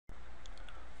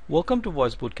Welcome to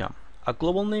Voice Bootcamp, a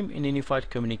global name in unified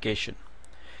communication.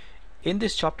 In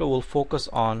this chapter, we'll focus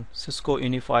on Cisco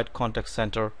Unified Contact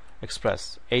Center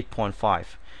Express 8.5.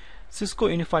 Cisco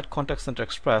Unified Contact Center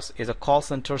Express is a call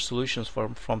center solution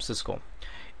from Cisco.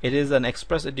 It is an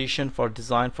Express edition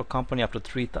designed for company up to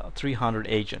 300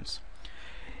 agents.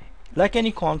 Like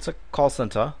any call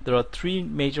center, there are three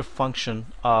major functions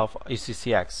of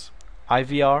UCCX: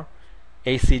 IVR,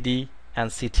 ACD,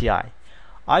 and CTI.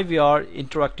 IVR,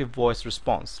 interactive voice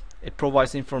response. It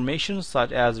provides information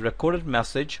such as recorded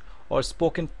message or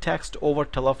spoken text over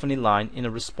telephony line in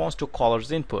a response to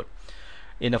caller's input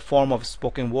in a form of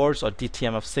spoken words or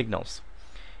DTMF signals.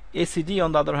 ACD,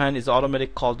 on the other hand, is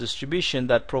automatic call distribution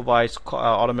that provides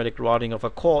automatic routing of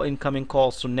incoming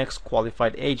calls to next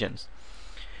qualified agents.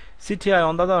 CTI,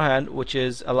 on the other hand,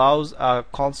 allows a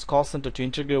call center to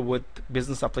integrate with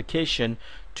business application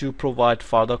to provide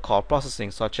further call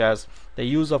processing, such as the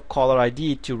use of caller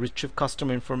ID to retrieve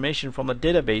customer information from a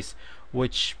database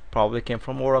which probably came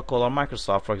from Oracle or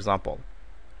Microsoft, for example.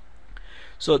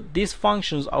 So these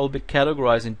functions will be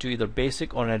categorized into either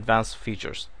basic or advanced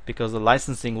features, because the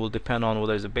licensing will depend on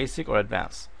whether it's a basic or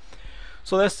advanced.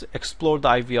 So let's explore the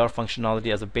IVR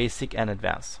functionality as a basic and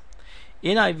advanced.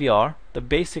 In IVR, the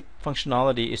basic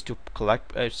functionality is to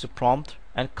prompt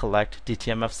and collect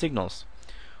DTMF signals.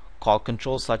 Call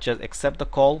controls such as accept the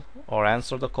call or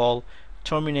answer the call,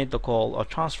 terminate the call or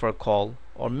transfer a call,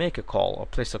 or make a call or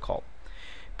place a call.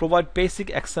 Provide basic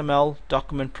XML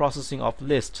document processing of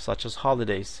lists such as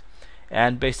holidays,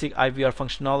 and basic IVR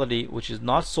functionality which is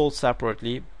not sold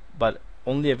separately but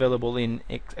only available in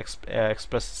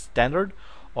Express Standard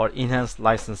or enhanced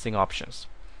licensing options.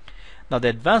 Now the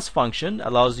advanced function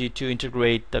allows you to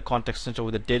integrate the contact center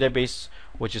with a database,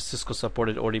 which is Cisco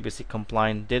supported ODBC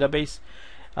compliant database.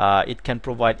 It can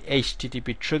provide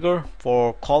HTTP trigger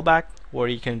for callback, where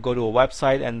you can go to a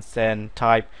website and then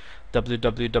type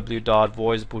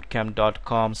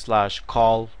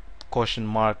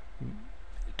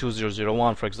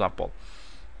www.voicebootcamp.com/call?2001, for example.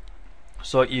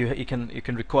 So you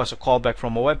can request a callback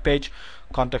from a web page.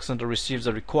 Contact center receives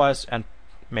a request and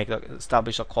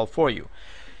establish a call for you.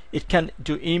 It can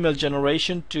do email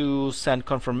generation to send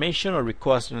confirmation or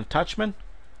request an attachment.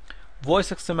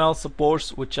 Voice XML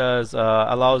supports, which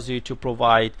allows you to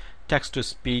provide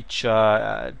text-to-speech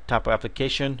type of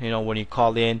application. You know, when you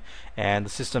call in and the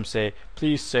system say,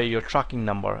 please say your tracking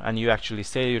number, and you actually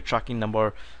say your tracking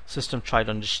number, system try to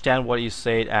understand what you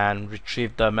said and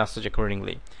retrieve the message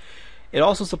accordingly. It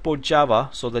also supports Java,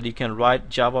 so that you can write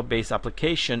Java-based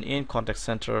application in contact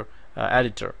center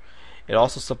editor. It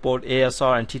also supports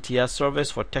ASR and TTS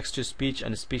service for text-to-speech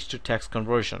and speech-to-text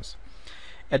conversions.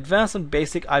 Advanced and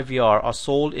basic IVR are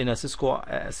sold in a Cisco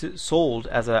sold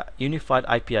as a unified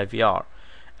IP IVR,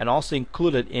 and also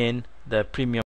included in the premium